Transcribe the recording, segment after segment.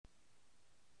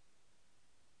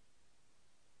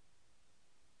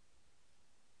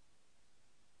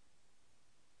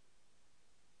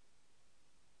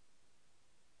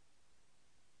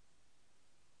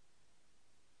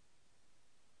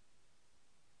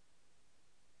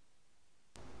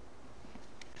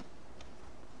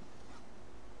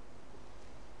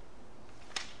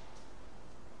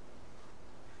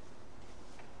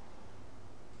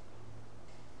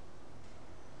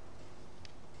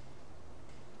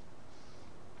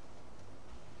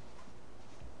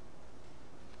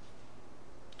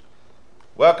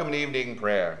Welcome to evening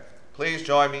prayer. Please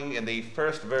join me in the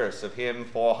first verse of hymn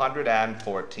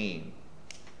 414.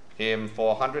 Hymn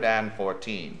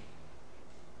 414.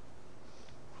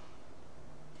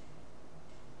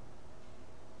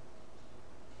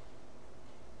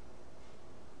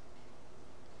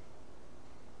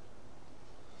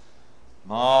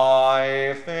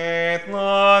 My faith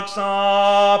looks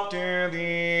up to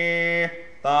thee,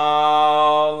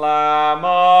 thou Lamb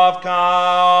of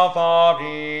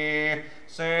Calvary,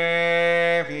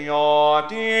 Saviour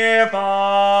divine.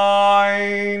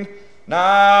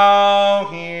 Now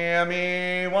hear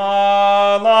me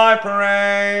while I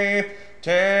pray,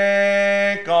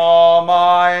 take all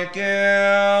my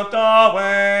guilt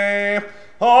away.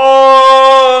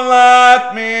 Oh,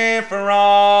 let me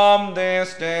from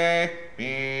this day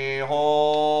be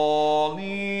wholly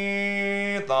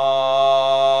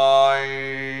thine.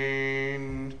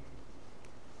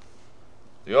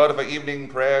 The order for evening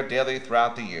prayer daily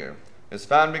throughout the year is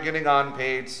found beginning on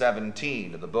page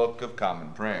 17 of the Book of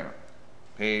Common Prayer.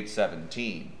 Page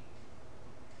 17.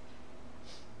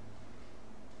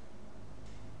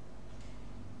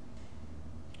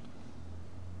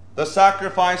 The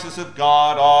sacrifices of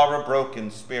God are a broken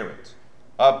spirit.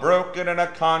 A broken and a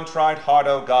contrite heart,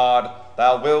 O God,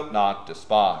 thou wilt not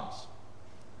despise.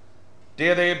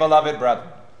 Dearly beloved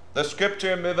brethren, the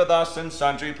Scripture moveth us in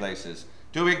sundry places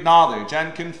to acknowledge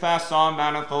and confess our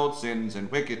manifold sins and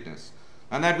wickedness,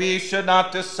 and that we should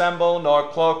not dissemble nor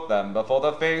cloak them before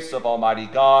the face of Almighty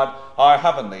God, our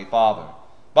heavenly Father,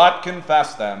 but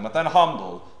confess them with an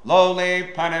humble, lowly,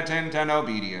 penitent, and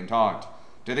obedient heart,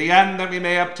 to the end that we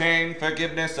may obtain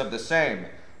forgiveness of the same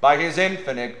by his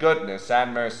infinite goodness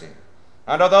and mercy.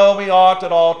 And although we ought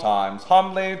at all times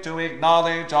humbly to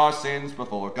acknowledge our sins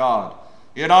before God,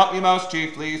 yet ought we most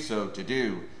chiefly so to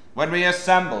do when we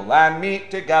assemble and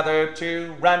meet together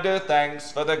to render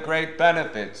thanks for the great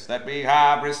benefits that we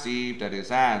have received at his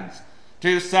hands,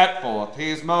 to set forth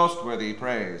his most worthy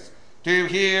praise, to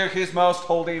hear his most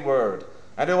holy word,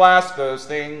 and to ask those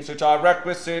things which are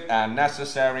requisite and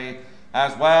necessary,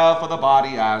 as well for the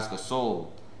body as the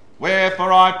soul.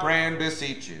 Wherefore I pray and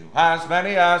beseech you, as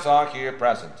many as are here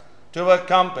present, to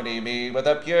accompany me with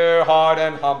a pure heart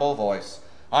and humble voice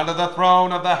unto the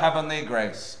throne of the heavenly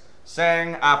grace,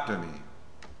 saying after me,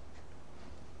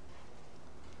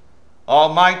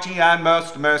 Almighty and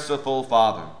most merciful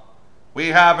Father, we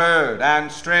have erred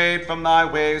and strayed from thy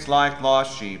ways like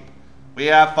lost sheep. We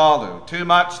have followed too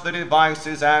much the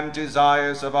devices and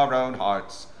desires of our own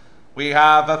hearts. We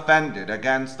have offended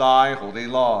against thy holy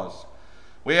laws.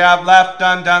 We have left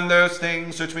undone those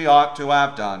things which we ought to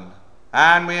have done,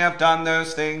 and we have done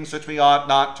those things which we ought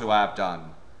not to have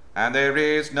done, and there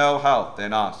is no health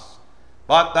in us.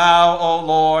 But thou, O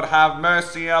Lord, have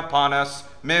mercy upon us,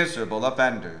 miserable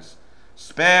offenders.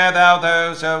 Spare thou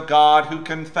those, O God, who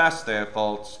confess their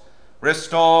faults.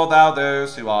 Restore thou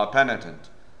those who are penitent,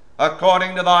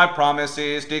 according to thy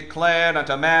promises declared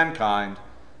unto mankind,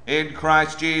 in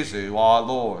Christ Jesus our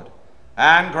Lord.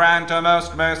 And grant, O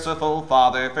most merciful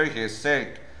Father, for his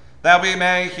sake, that we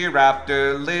may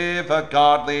hereafter live a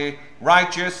godly,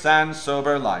 righteous, and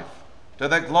sober life, to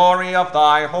the glory of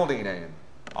thy holy name.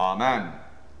 Amen.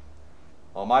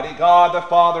 Almighty God, the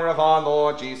Father of our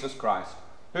Lord Jesus Christ,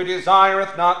 who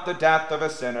desireth not the death of a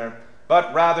sinner,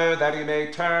 but rather that he may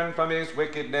turn from his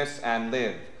wickedness and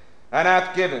live, and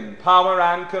hath given power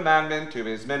and commandment to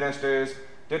his ministers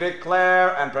to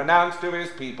declare and pronounce to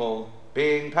his people,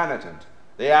 being penitent,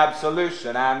 the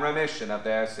absolution and remission of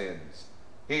their sins.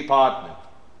 He pardoneth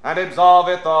and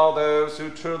absolveth all those who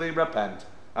truly repent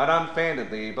and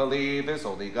unfeignedly believe his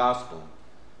holy gospel.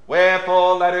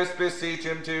 Wherefore let us beseech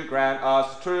him to grant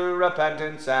us true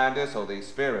repentance and his Holy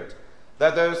Spirit,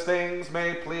 that those things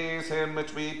may please him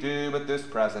which we do at this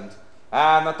present,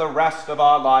 and that the rest of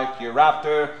our life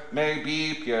hereafter may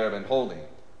be pure and holy,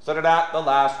 so that at the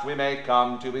last we may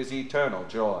come to his eternal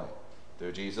joy.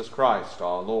 Through Jesus Christ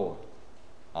our Lord.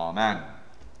 Amen.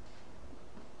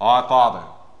 Our Father,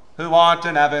 who art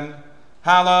in heaven,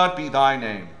 hallowed be thy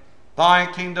name. Thy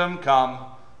kingdom come,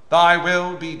 thy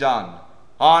will be done,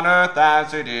 on earth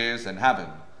as it is in heaven.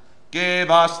 Give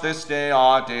us this day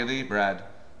our daily bread,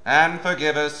 and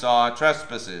forgive us our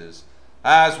trespasses,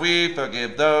 as we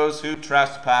forgive those who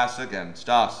trespass against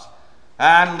us.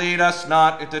 And lead us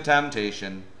not into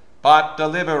temptation, but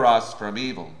deliver us from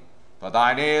evil. For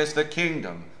thine is the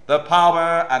kingdom, the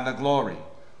power, and the glory,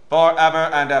 forever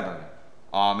and ever.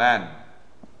 Amen.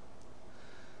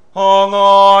 O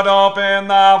Lord, open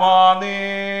thou our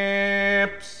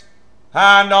lips,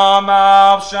 and our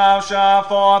mouth shall shout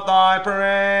forth thy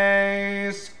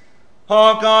praise.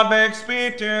 O God, make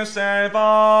speed to save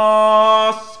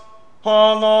us.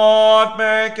 O Lord,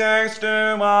 make haste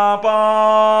to help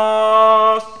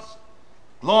us.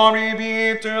 Glory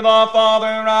be to the Father,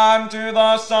 and to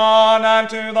the Son, and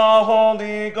to the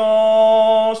Holy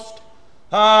Ghost,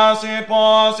 as it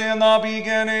was in the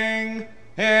beginning,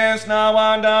 is now,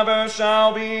 and ever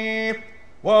shall be,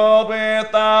 world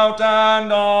without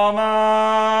end.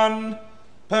 Amen.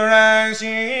 Praise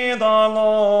ye the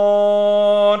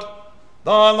Lord.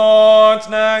 The Lord's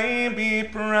name be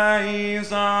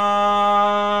praised.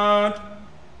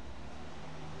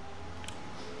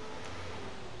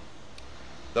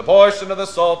 The portion of the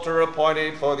Psalter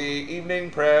appointed for the evening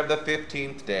prayer of the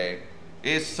 15th day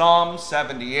is Psalm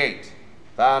 78,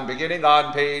 found beginning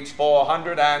on page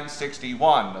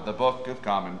 461 of the Book of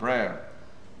Common Prayer.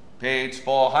 Page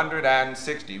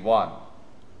 461.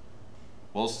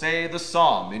 We'll say the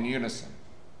psalm in unison.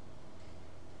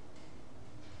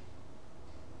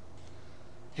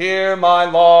 Hear my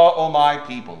law, O my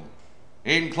people.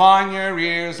 Incline your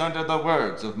ears unto the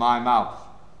words of my mouth.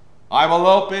 I will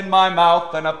open my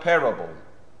mouth in a parable.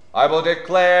 I will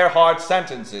declare hard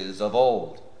sentences of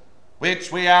old,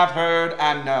 which we have heard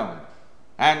and known,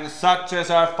 and such as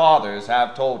our fathers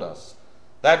have told us,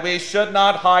 that we should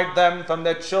not hide them from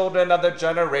the children of the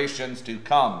generations to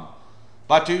come,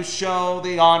 but to show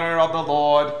the honor of the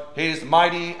Lord, his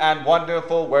mighty and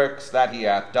wonderful works that he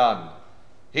hath done.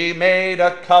 He made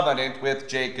a covenant with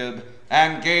Jacob,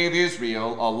 and gave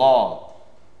Israel a law,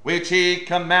 which he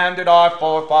commanded our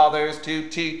forefathers to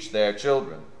teach their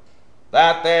children,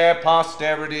 that their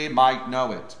posterity might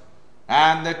know it,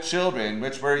 and the children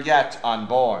which were yet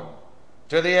unborn,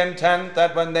 to the intent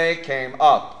that when they came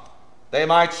up, they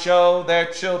might show their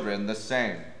children the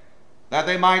same, that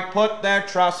they might put their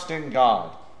trust in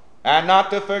God, and not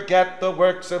to forget the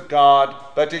works of God,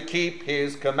 but to keep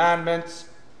his commandments,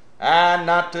 and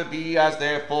not to be as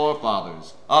their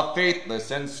forefathers, a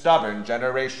faithless and stubborn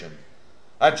generation,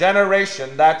 a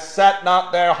generation that set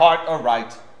not their heart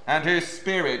aright, and whose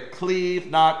spirit cleaved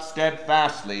not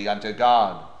steadfastly unto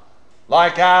God,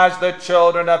 like as the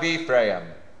children of Ephraim,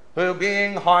 who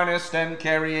being harnessed and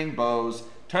carrying bows,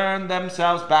 turned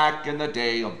themselves back in the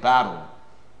day of battle.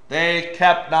 They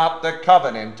kept not the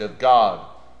covenant of God,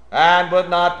 and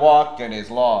would not walk in his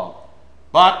law,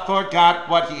 but forgot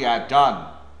what he had done,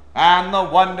 and the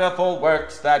wonderful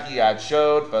works that he had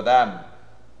showed for them.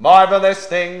 Marvelous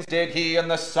things did he in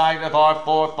the sight of our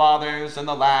forefathers in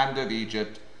the land of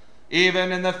Egypt,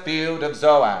 even in the field of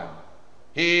Zoan.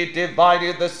 He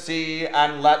divided the sea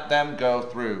and let them go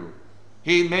through.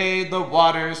 He made the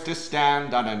waters to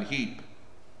stand on an heap.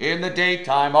 In the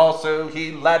daytime also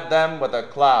he led them with a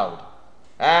cloud,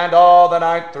 and all the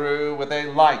night through with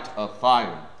a light of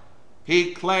fire.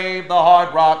 He clave the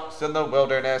hard rocks in the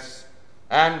wilderness,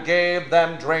 and gave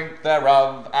them drink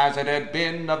thereof, as it had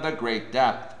been of the great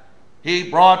depth. He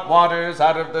brought waters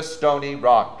out of the stony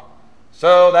rock,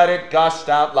 so that it gushed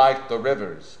out like the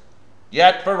rivers.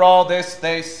 Yet for all this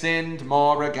they sinned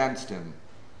more against him,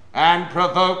 and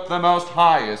provoked the Most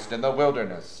Highest in the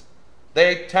wilderness.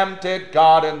 They tempted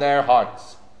God in their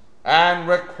hearts, and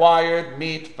required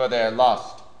meat for their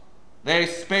lust. They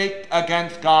spake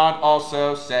against God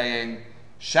also, saying,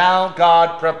 Shall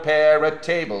God prepare a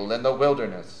table in the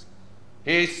wilderness?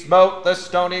 He smote the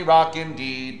stony rock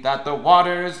indeed, that the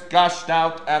waters gushed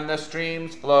out and the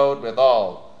streams flowed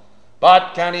withal.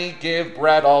 But can he give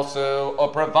bread also, or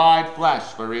provide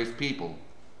flesh for his people?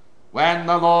 When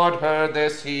the Lord heard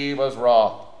this, he was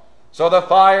wroth. So the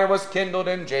fire was kindled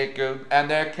in Jacob, and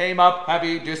there came up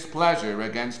heavy displeasure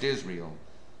against Israel,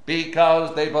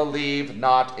 because they believed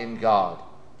not in God,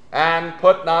 and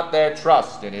put not their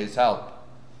trust in his help.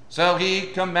 So he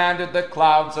commanded the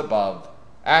clouds above,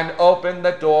 and opened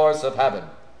the doors of heaven.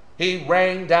 He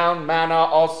rained down manna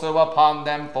also upon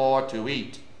them for to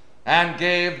eat, and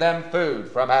gave them food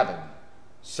from heaven.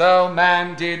 So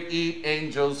man did eat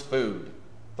angels' food,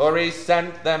 for he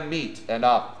sent them meat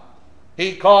enough.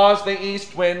 He caused the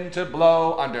east wind to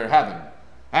blow under heaven,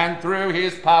 and through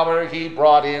his power he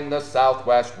brought in the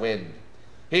southwest wind.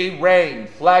 He rained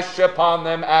flesh upon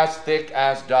them as thick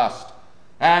as dust,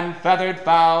 and feathered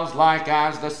fowls like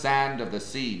as the sand of the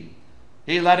sea.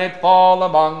 He let it fall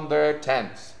among their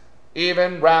tents,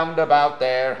 even round about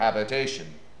their habitation.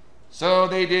 So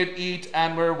they did eat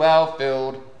and were well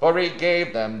filled, for he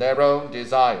gave them their own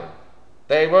desire.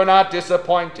 They were not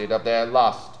disappointed of their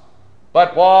lust.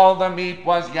 But while the meat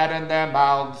was yet in their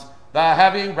mouths, the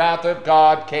heavy wrath of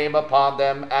God came upon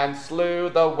them, and slew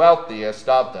the wealthiest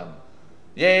of them.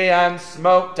 Yea, and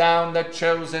smote down the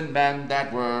chosen men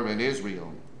that were in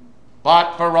Israel.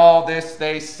 But for all this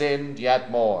they sinned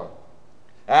yet more,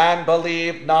 and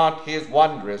believed not his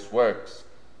wondrous works.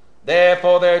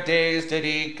 Therefore their days did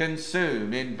he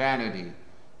consume in vanity,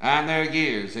 and their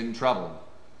years in trouble.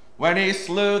 When he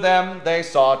slew them, they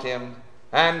sought him,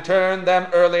 and turned them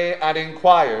early, and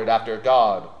inquired after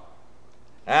God.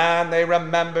 And they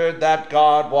remembered that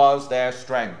God was their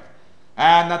strength,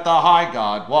 and that the high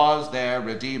God was their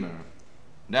Redeemer.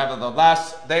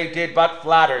 Nevertheless, they did but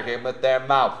flatter him with their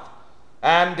mouth,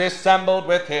 and dissembled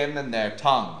with him in their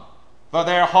tongue. For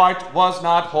their heart was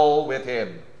not whole with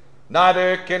him,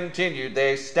 neither continued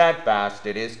they steadfast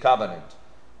in his covenant.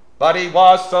 But he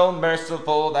was so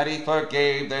merciful that he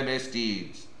forgave their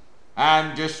misdeeds,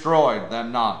 and destroyed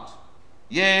them not.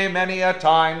 Yea, many a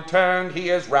time turned he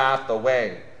his wrath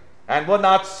away, and would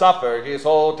not suffer his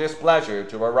whole displeasure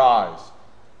to arise.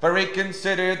 For he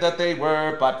considered that they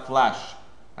were but flesh,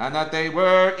 and that they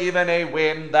were even a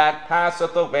wind that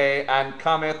passeth away and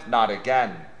cometh not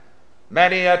again.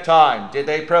 Many a time did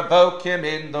they provoke him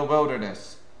in the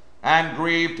wilderness, and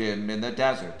grieved him in the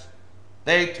desert.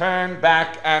 They turned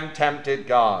back and tempted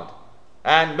God,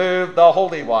 and moved the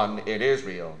Holy One in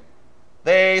Israel.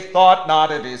 They thought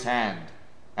not of his hand,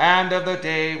 and of the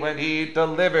day when he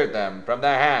delivered them from the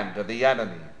hand of the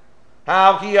enemy,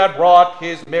 how he had wrought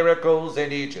his miracles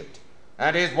in Egypt,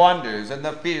 and his wonders in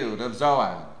the field of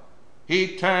Zoan.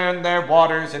 He turned their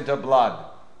waters into blood,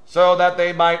 so that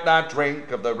they might not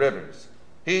drink of the rivers.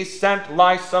 He sent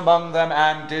lice among them,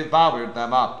 and devoured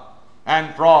them up,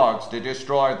 and frogs to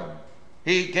destroy them.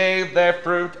 He gave their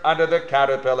fruit unto the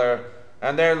caterpillar,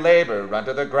 and their labor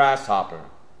unto the grasshopper.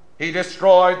 He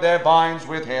destroyed their vines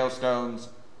with hailstones,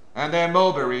 and their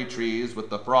mulberry trees with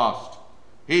the frost.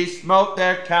 He smote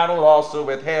their cattle also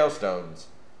with hailstones,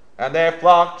 and their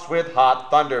flocks with hot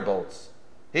thunderbolts.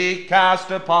 He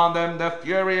cast upon them the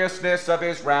furiousness of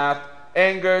his wrath,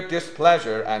 anger,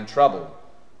 displeasure, and trouble,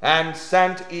 and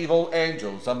sent evil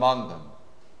angels among them.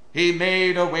 He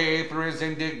made a way for his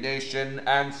indignation,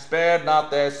 and spared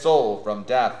not their soul from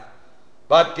death,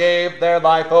 but gave their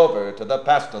life over to the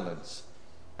pestilence,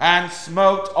 and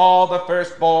smote all the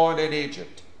firstborn in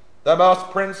Egypt, the most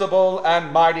principal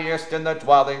and mightiest in the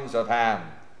dwellings of Ham.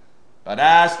 But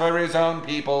as for his own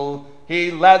people, he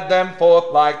led them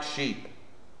forth like sheep,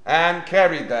 and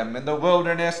carried them in the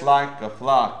wilderness like a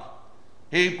flock.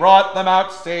 He brought them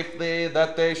out safely,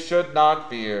 that they should not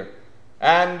fear,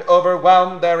 and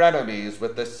overwhelmed their enemies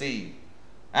with the sea,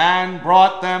 and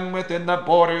brought them within the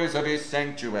borders of his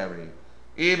sanctuary,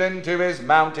 even to his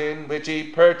mountain which he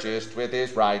purchased with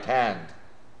his right hand.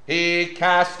 He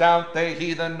cast out the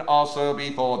heathen also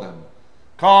before them,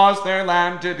 caused their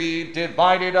land to be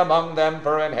divided among them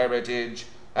for an heritage,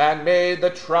 and made the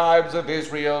tribes of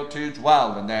Israel to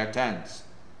dwell in their tents.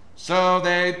 So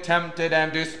they tempted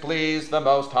and displeased the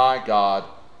Most High God,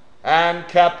 and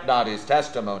kept not his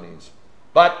testimonies,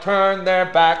 but turned their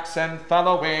backs and fell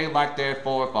away like their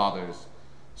forefathers,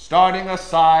 starting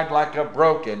aside like a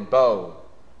broken bow.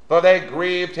 For they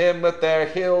grieved him with their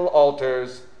hill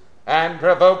altars, and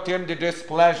provoked him to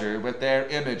displeasure with their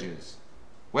images.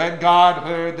 When God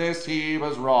heard this, he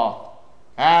was wroth,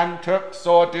 and took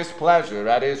sore displeasure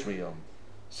at Israel,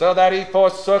 so that he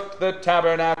forsook the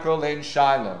tabernacle in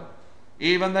Shiloh,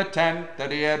 even the tent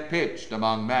that he had pitched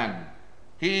among men.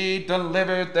 He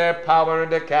delivered their power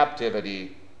into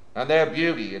captivity, and their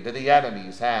beauty into the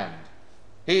enemy's hand.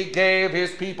 He gave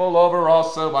his people over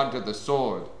also unto the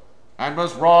sword, and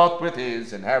was wroth with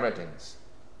his inheritance.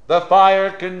 The fire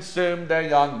consumed their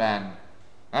young men,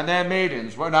 and their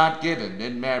maidens were not given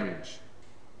in marriage.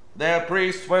 Their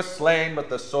priests were slain with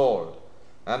the sword,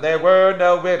 and there were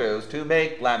no widows to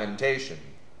make lamentation.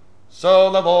 So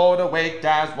the Lord awaked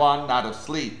as one out of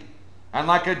sleep, and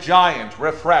like a giant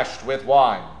refreshed with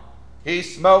wine. He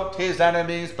smote his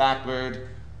enemies backward,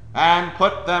 and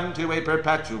put them to a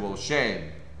perpetual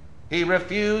shame. He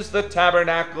refused the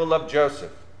tabernacle of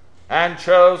Joseph, and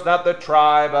chose not the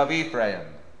tribe of Ephraim,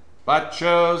 but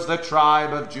chose the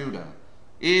tribe of Judah,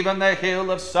 even the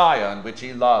hill of Sion which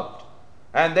he loved.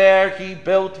 And there he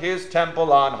built his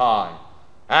temple on high,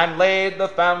 and laid the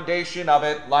foundation of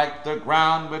it like the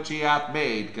ground which he hath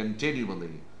made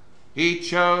continually. He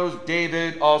chose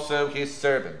David also his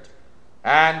servant,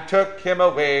 and took him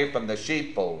away from the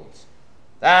sheepfolds.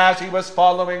 As he was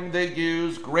following the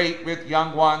ewes great with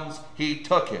young ones, he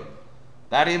took him,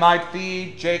 that he might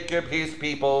feed Jacob his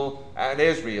people, and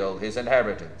Israel his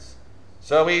inheritance.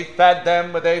 So he fed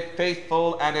them with a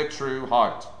faithful and a true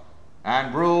heart,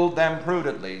 and ruled them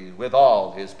prudently with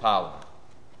all his power.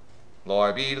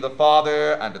 Glory be to the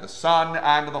Father, and to the Son,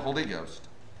 and to the Holy Ghost,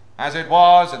 as it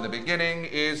was in the beginning,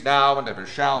 is now, and ever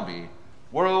shall be,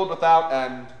 world without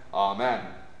end. Amen.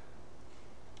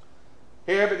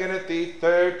 Here beginneth the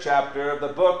third chapter of the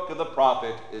book of the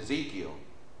prophet Ezekiel.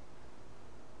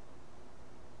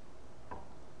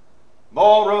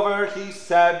 Moreover he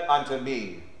said unto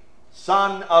me,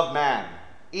 Son of man,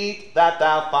 eat that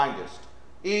thou findest.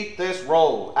 Eat this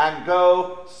roll, and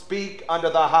go speak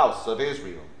unto the house of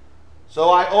Israel.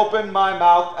 So I opened my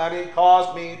mouth, and he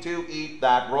caused me to eat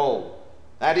that roll.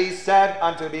 And he said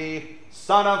unto me,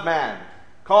 Son of man,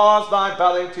 cause thy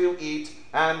belly to eat,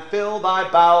 and fill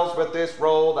thy bowels with this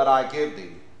roll that I give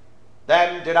thee.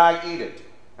 Then did I eat it,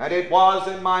 and it was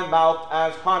in my mouth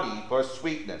as honey for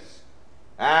sweetness.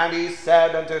 And he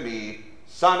said unto me,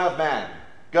 Son of man,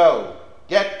 go,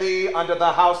 get thee unto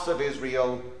the house of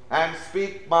Israel, and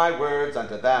speak my words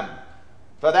unto them.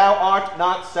 For thou art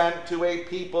not sent to a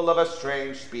people of a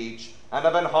strange speech and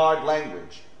of an hard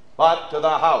language, but to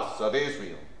the house of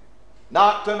Israel.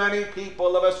 Not to many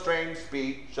people of a strange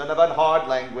speech and of an hard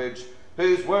language,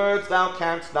 whose words thou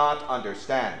canst not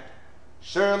understand.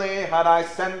 Surely had I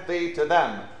sent thee to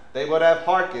them, they would have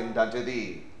hearkened unto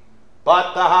thee.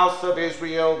 But the house of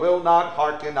Israel will not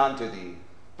hearken unto thee,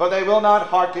 for they will not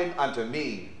hearken unto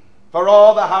me. For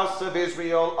all the house of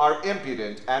Israel are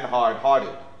impudent and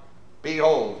hard-hearted.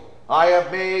 Behold, I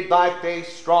have made thy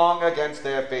face strong against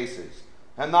their faces,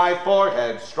 and thy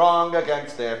forehead strong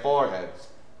against their foreheads.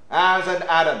 As an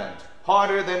adamant,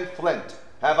 harder than flint,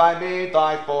 have I made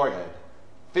thy forehead.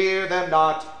 Fear them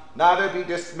not, neither be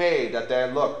dismayed at their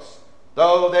looks,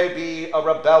 though they be a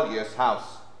rebellious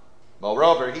house.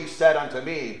 Moreover he said unto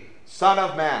me, Son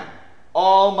of man,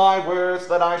 all my words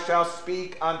that I shall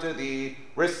speak unto thee,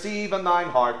 receive in thine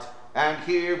heart, and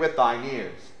hear with thine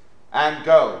ears. And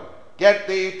go, get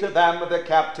thee to them of the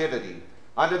captivity,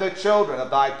 unto the children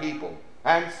of thy people,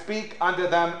 and speak unto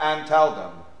them, and tell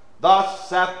them, Thus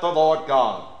saith the Lord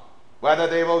God, whether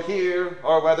they will hear,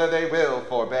 or whether they will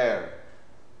forbear.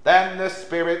 Then the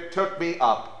Spirit took me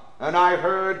up, and I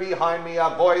heard behind me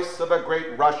a voice of a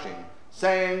great rushing,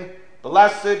 saying,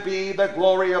 Blessed be the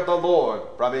glory of the Lord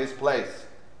from his place.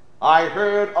 I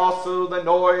heard also the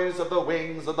noise of the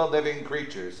wings of the living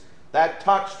creatures that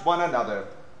touched one another,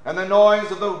 and the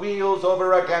noise of the wheels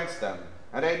over against them,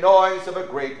 and a noise of a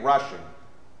great rushing.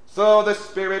 So the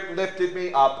Spirit lifted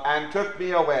me up and took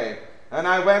me away, and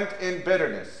I went in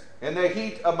bitterness, in the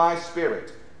heat of my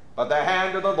spirit, but the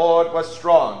hand of the Lord was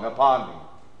strong upon me.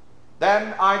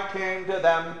 Then I came to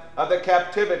them of the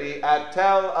captivity at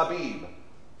Tel Abib,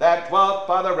 that dwelt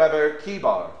by the river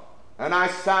Chebar, and I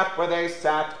sat where they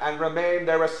sat, and remained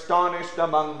there astonished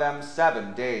among them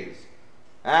 7 days.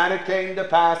 And it came to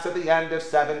pass at the end of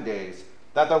 7 days,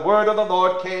 that the word of the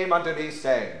Lord came unto me,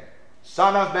 saying,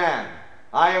 Son of man,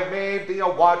 I have made thee a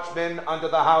watchman unto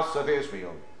the house of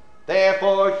Israel.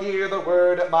 Therefore hear the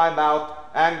word of my mouth,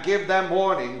 and give them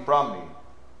warning from me.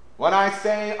 When I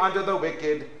say unto the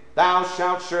wicked, Thou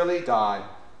shalt surely die,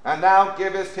 and thou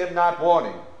givest him not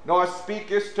warning, nor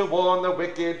speakest to warn the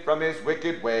wicked from his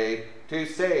wicked way, to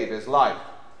save his life.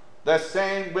 The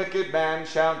same wicked man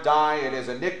shall die in his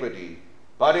iniquity,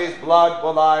 but his blood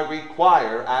will I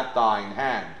require at thine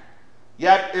hand.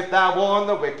 Yet if thou warn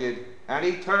the wicked, and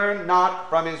he turn not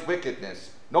from his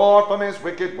wickedness, nor from his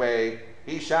wicked way,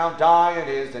 he shall die in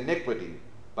his iniquity,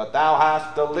 but thou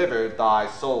hast delivered thy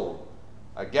soul.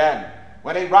 Again,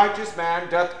 when a righteous man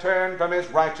doth turn from his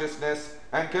righteousness,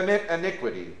 and commit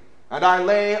iniquity, and I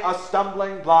lay a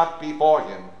stumbling block before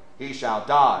him, he shall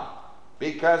die.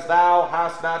 Because thou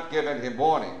hast not given him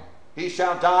warning, he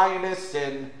shall die in his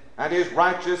sin, and his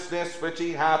righteousness which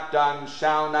he hath done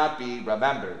shall not be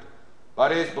remembered.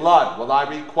 But his blood will I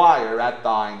require at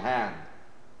thine hand.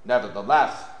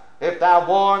 Nevertheless, if thou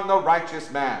warn the righteous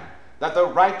man, that the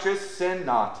righteous sin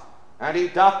not, and he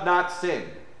doth not sin,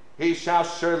 he shall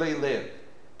surely live,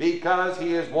 because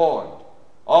he is warned.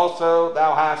 Also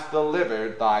thou hast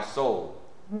delivered thy soul.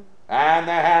 And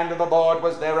the hand of the Lord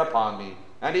was there upon me,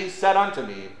 and he said unto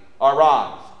me,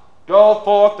 Arise, go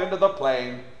forth into the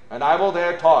plain, and I will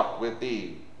there talk with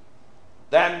thee.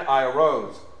 Then I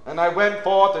arose, and I went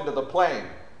forth into the plain,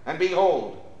 and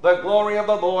behold, the glory of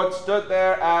the Lord stood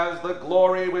there as the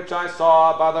glory which I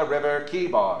saw by the river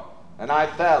Chebar, and I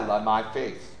fell on my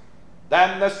face.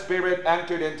 Then the Spirit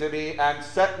entered into me, and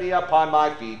set me upon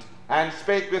my feet, and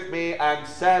spake with me, and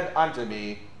said unto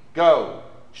me, Go,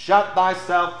 shut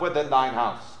thyself within thine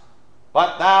house.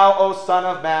 But thou, O Son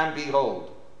of man,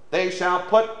 behold, they shall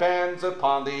put bands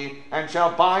upon thee, and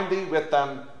shall bind thee with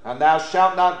them, and thou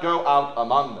shalt not go out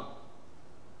among them.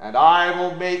 And I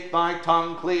will make thy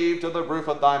tongue cleave to the roof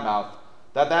of thy mouth,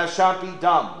 that thou shalt be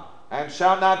dumb, and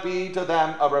shalt not be to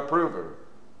them a reprover,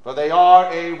 for they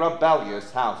are a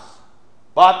rebellious house.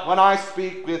 But when I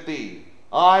speak with thee,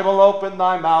 I will open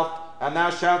thy mouth, and thou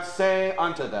shalt say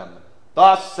unto them,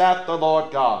 Thus saith the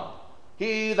Lord God,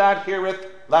 He that heareth,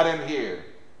 let him hear,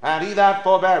 and he that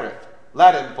forbeareth,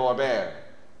 let him forbear.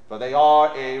 for they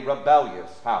are a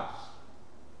rebellious house.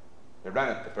 They ran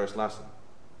it the first lesson.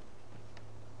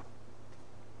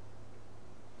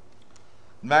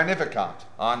 Magnificat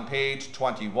on page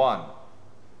 21.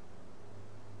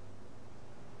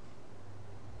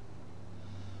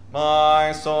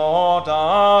 My soul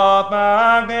doth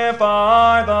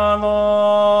magnify the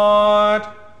Lord,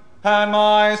 and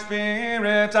my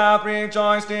spirit hath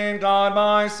rejoiced in God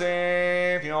my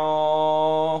Saviour.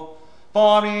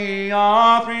 For he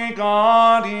hath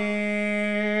regarded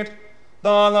the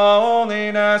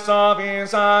lowliness of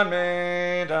his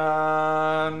handmaiden.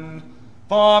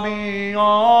 For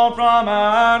behold, from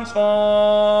henceforth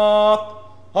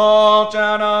all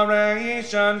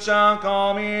generations shall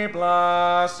call me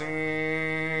blessed.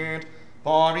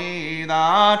 For he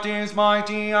that is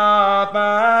mighty hath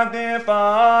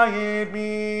magnified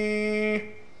me,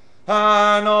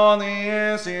 and holy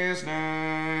is his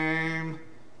name,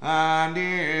 and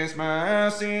his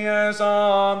mercy is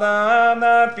on them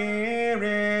that fear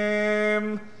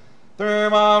him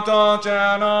throughout all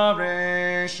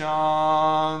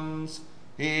generations.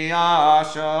 He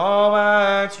hath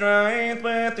showed strength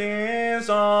with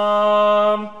his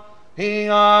arm. He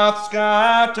hath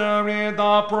scattered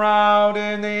the proud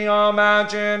in the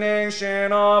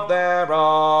imagination of their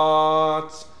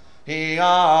hearts. He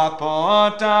hath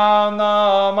put down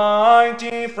the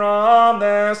mighty from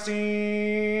their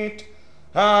seat,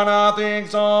 and hath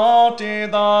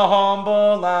exalted the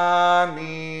humble and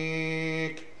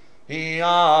meek. He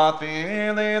hath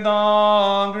filled the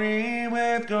hungry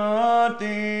with good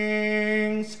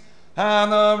things,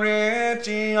 and the rich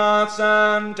he hath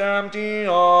sent empty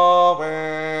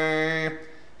away.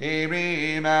 He,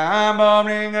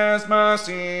 remembering his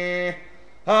mercy,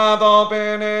 hath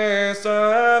opened his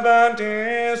servant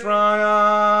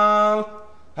Israel,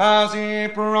 as he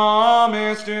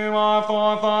promised to our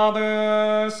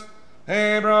forefathers,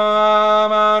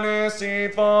 Abraham and his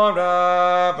seed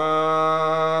forever.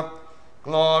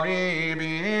 Glory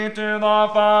be to the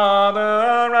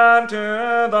Father, and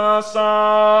to the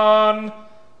Son,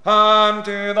 and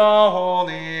to the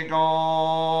Holy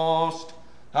Ghost,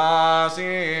 as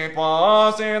it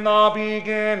was in the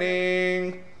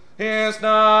beginning, is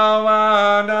now,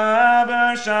 and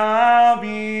ever shall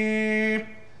be,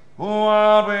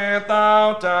 world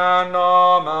without end.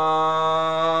 Amen.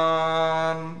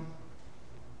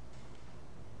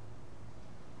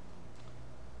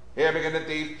 Here beginneth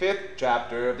the 5th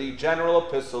chapter of the general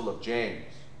epistle of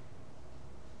James.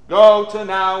 Go to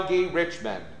now, ye rich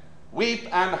men, weep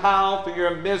and howl for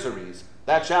your miseries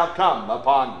that shall come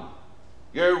upon you.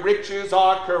 Your riches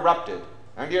are corrupted,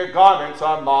 and your garments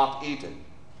are moth-eaten.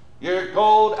 Your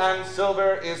gold and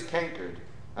silver is cankered,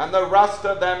 and the rust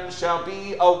of them shall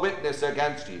be a witness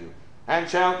against you, and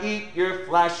shall eat your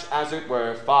flesh as it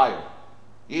were fire.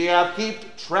 Ye have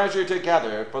heaped treasure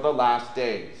together for the last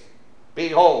days.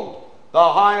 Behold,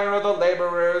 the hire of the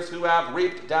laborers who have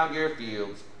reaped down your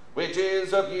fields, which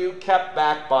is of you kept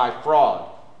back by fraud,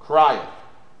 crieth,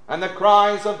 and the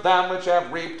cries of them which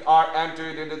have reaped are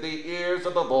entered into the ears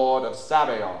of the Lord of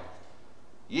Sabaoth.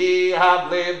 Ye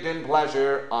have lived in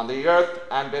pleasure on the earth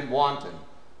and been wanton.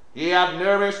 Ye have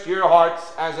nourished your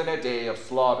hearts as in a day of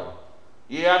slaughter.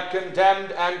 Ye have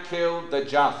condemned and killed the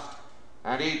just,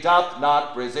 and he doth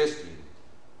not resist you.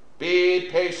 Be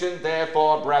patient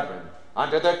therefore, brethren,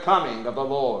 unto the coming of the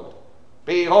Lord.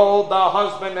 Behold, the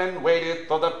husbandman waiteth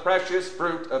for the precious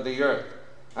fruit of the earth,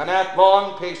 and hath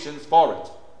long patience for it,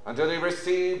 until he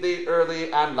receive the early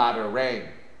and latter rain.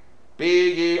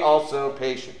 Be ye also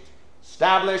patient.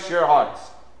 Establish your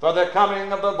hearts, for the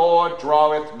coming of the Lord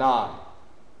draweth nigh.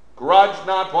 Grudge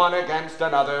not one against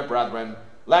another, brethren,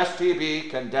 lest he be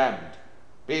condemned.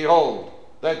 Behold,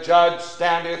 the judge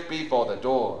standeth before the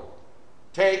door.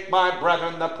 Take, my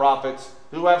brethren the prophets,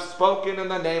 who have spoken in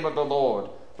the name of the Lord,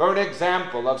 for an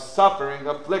example of suffering,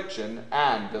 affliction,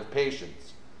 and of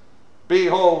patience.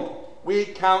 Behold, we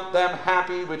count them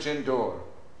happy which endure.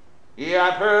 Ye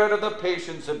have heard of the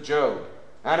patience of Job,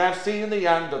 and have seen the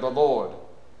end of the Lord,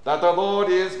 that the Lord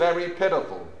is very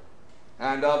pitiful,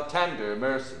 and of tender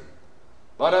mercy.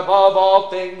 But above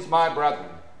all things, my brethren,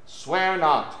 swear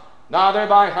not, neither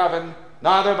by heaven,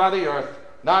 neither by the earth,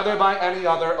 neither by any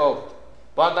other oath,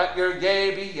 but let your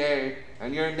yea be yea,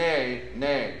 and your nay,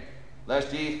 nay,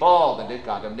 lest ye fall into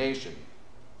condemnation.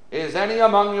 Is any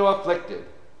among you afflicted?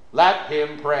 Let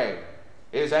him pray.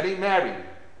 Is any merry?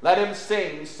 Let him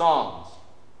sing psalms.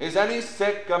 Is any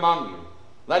sick among you?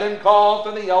 Let him call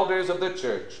for the elders of the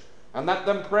church, and let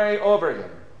them pray over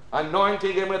him,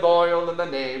 anointing him with oil in the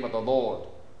name of the Lord.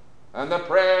 And the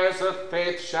prayers of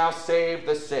faith shall save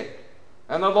the sick,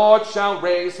 and the Lord shall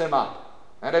raise him up.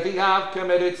 And if he have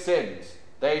committed sins,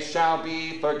 they shall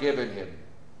be forgiven him.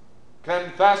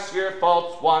 Confess your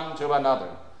faults one to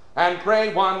another, and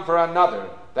pray one for another,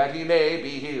 that he may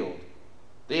be healed.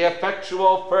 The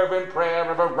effectual fervent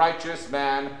prayer of a righteous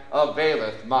man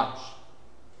availeth much.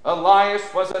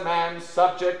 Elias was a man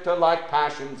subject to like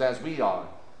passions as we are,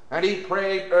 and he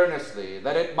prayed earnestly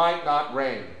that it might not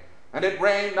rain. And it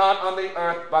rained not on the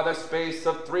earth by the space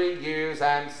of 3 years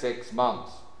and 6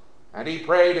 months. And he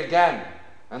prayed again,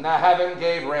 and the heaven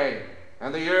gave rain,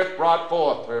 and the earth brought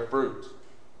forth her fruit.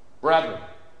 Brethren,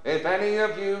 if any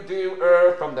of you do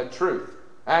err from the truth,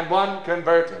 and one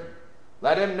convert him,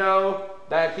 let him know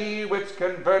that he which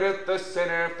converteth the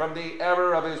sinner from the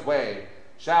error of his way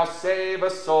shall save a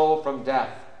soul from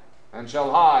death, and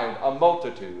shall hide a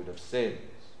multitude of sins.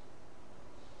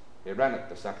 Here endeth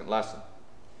the second lesson.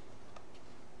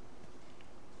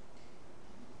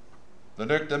 The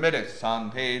Nunc Dimittis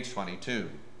on page 22.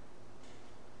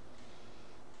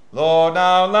 Lord,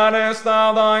 now lettest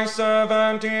thou thy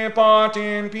servant depart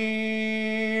in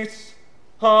peace,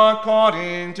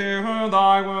 according to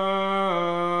thy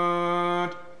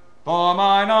word. For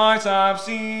mine eyes have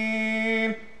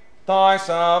seen thy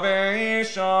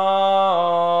salvation,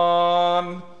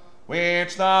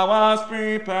 which thou hast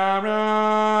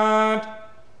prepared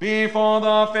before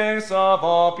the face of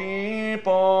all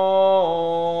people,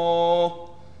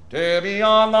 to be a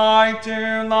light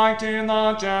to lighten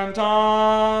the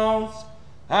Gentiles,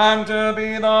 and to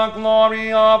be the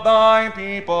glory of thy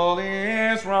people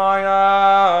Israel.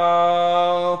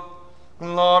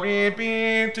 Glory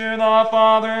be to the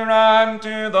Father, and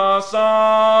to the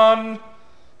Son,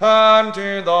 and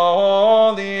to the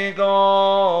Holy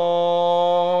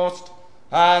Ghost,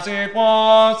 as it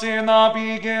was in the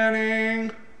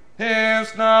beginning,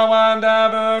 is now, and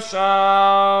ever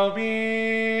shall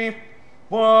be,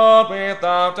 world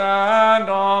without end.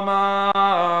 Amen.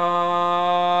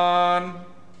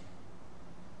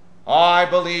 I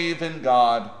believe in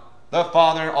God, the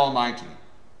Father Almighty,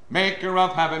 maker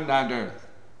of heaven and earth,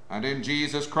 and in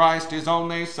Jesus Christ, his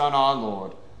only Son, our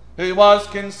Lord, who was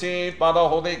conceived by the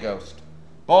Holy Ghost,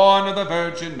 born of the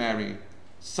Virgin Mary,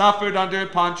 suffered under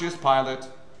Pontius Pilate,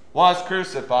 was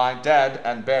crucified, dead,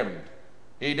 and buried.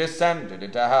 He descended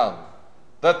into hell.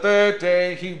 The third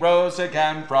day he rose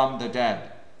again from the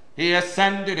dead. He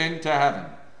ascended into heaven,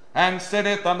 and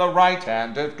sitteth on the right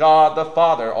hand of God the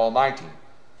Father Almighty.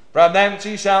 From thence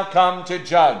he shall come to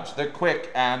judge the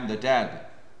quick and the dead.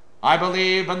 I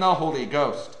believe in the Holy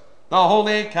Ghost, the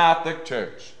Holy Catholic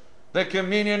Church, the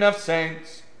communion of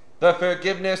saints, the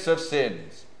forgiveness of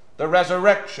sins, the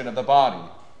resurrection of the body,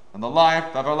 and the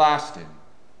life everlasting.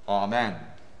 Amen.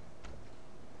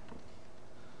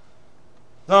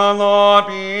 The Lord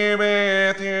be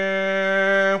with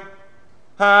you,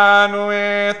 and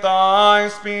with thy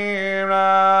spirit.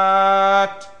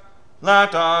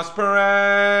 Let us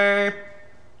pray.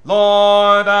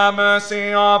 Lord, have mercy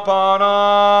upon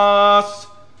us.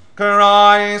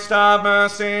 Christ, have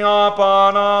mercy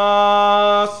upon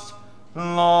us.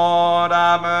 Lord,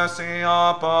 have mercy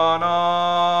upon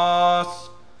us.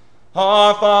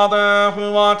 Our Father,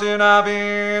 who art in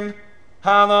heaven,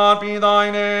 hallowed be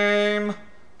thy name.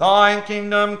 Thy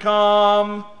kingdom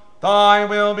come, thy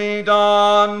will be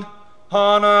done,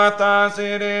 on earth as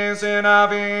it is in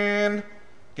heaven.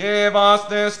 Give us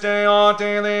this day our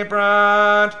daily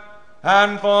bread,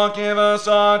 and forgive us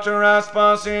our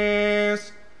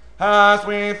trespasses, as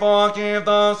we forgive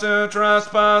those who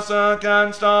trespass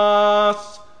against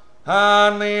us.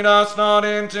 And lead us not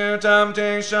into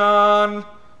temptation,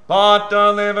 but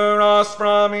deliver us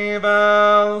from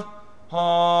evil.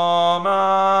 Amen.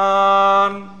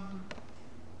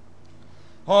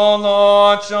 O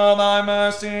Lord, show thy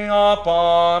mercy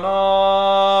upon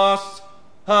us,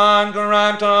 and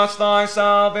grant us thy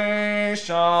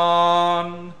salvation.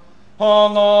 O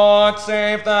Lord,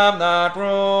 save them that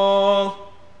rule,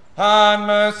 and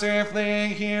mercifully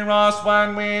hear us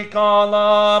when we call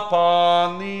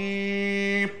upon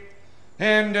thee.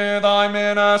 Endue thy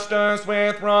ministers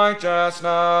with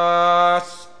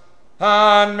righteousness,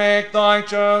 and make thy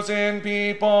chosen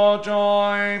people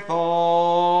joyful.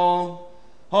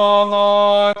 O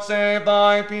Lord, save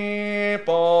thy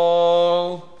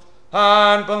people,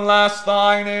 and bless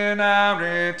thine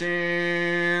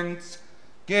inheritance.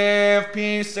 Give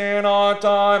peace in our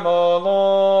time, O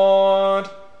Lord,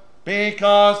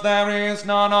 because there is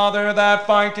none other that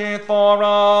fighteth for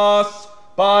us,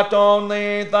 but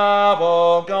only thou,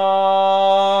 O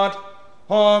God.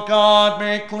 O God,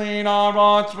 make clean our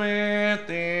hearts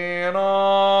within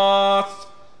us,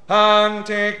 and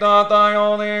take not thy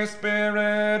Holy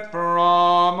Spirit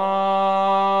from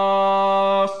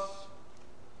us.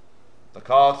 The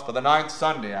cause for the 9th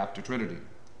Sunday after Trinity.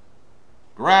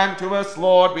 Grant to us,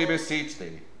 Lord, we beseech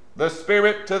thee, the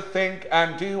spirit to think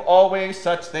and do always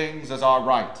such things as are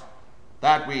right,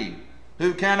 that we,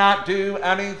 who cannot do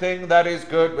anything that is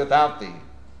good without thee,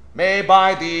 may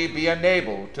by thee be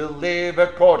enabled to live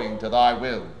according to thy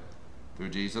will. Through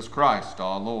Jesus Christ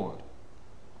our Lord.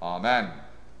 Amen.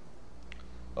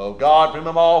 O God, from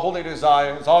whom all holy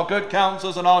desires, all good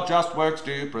counsels, and all just works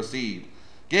do proceed,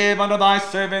 give unto thy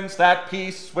servants that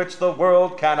peace which the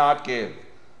world cannot give,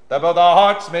 that both our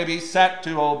hearts may be set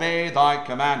to obey thy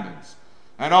commandments,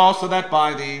 and also that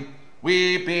by thee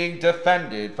we, being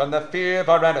defended from the fear of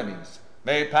our enemies,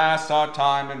 may pass our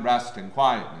time in rest and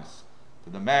quietness,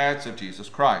 through the merits of Jesus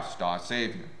Christ our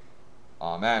Saviour.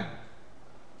 Amen.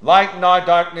 Lighten our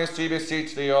darkness, we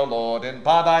beseech thee, O Lord, and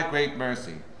by thy great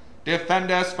mercy defend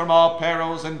us from all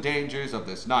perils and dangers of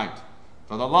this night,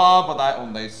 for the love of thy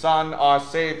only Son, our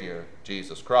Saviour,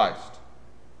 Jesus Christ.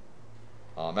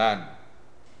 Amen.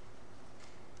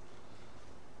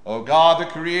 O God, the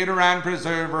Creator and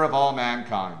Preserver of all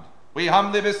mankind, we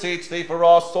humbly beseech thee for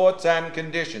all sorts and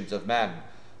conditions of men,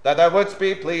 that thou wouldst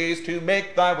be pleased to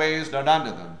make thy ways known unto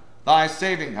them, thy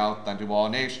saving health unto all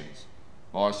nations.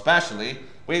 More especially,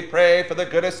 we pray for the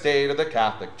good estate of the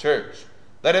Catholic Church,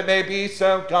 that it may be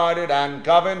so guarded and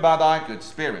governed by thy good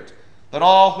Spirit, that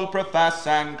all who profess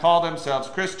and call themselves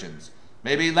Christians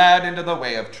may be led into the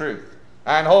way of truth,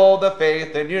 and hold the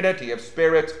faith in unity of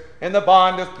spirit, in the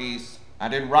bond of peace,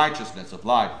 and in righteousness of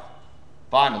life.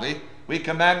 Finally, we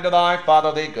commend to thy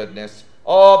fatherly goodness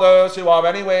all those who are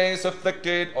any ways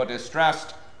afflicted or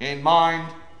distressed in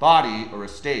mind, body, or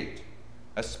estate,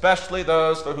 especially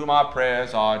those for whom our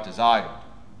prayers are desired.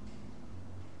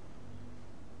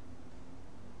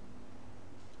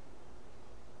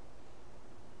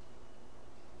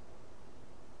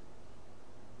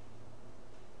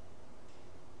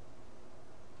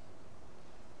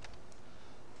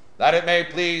 That it may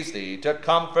please thee to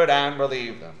comfort and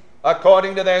relieve them,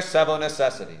 according to their several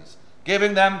necessities,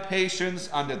 giving them patience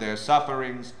under their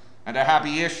sufferings, and a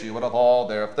happy issue out of all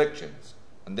their afflictions.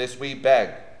 And this we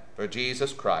beg for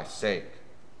Jesus Christ's sake.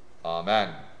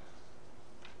 Amen.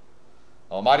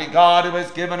 Almighty God, who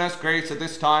has given us grace at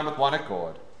this time with one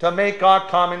accord, to make our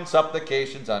common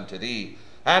supplications unto thee,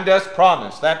 and hast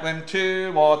promised that when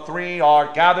 2 or 3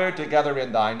 are gathered together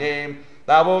in thy name,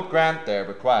 thou wilt grant their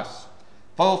requests.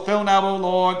 Fulfill now, O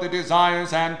Lord, the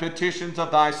desires and petitions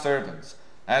of thy servants,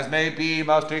 as may be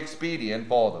most expedient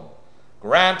for them,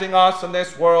 granting us in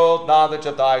this world knowledge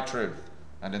of thy truth,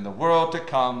 and in the world to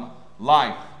come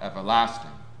life everlasting.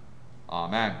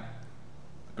 Amen.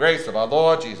 The grace of our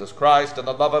Lord Jesus Christ, and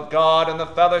the love of God, and the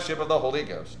fellowship of the Holy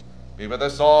Ghost be with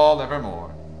us all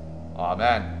evermore.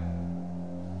 Amen.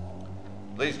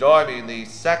 Please join me in the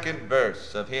second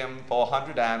verse of hymn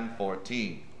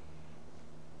 414.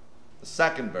 The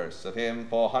second verse of hymn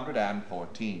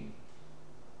 414.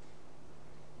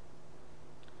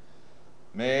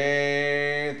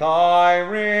 May thy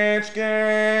rich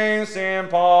grace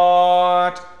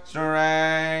impart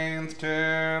strength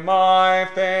to my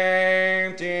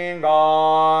fainting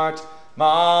heart,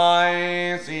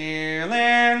 my zeal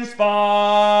inspire,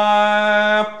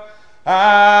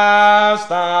 as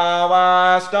thou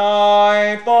hast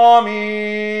died for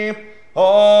me.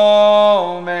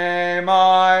 Oh, may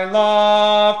my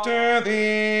love to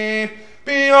thee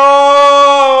be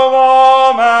all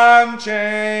warm and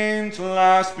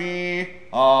changeless, be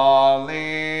a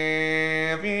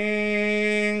living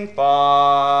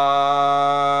fire.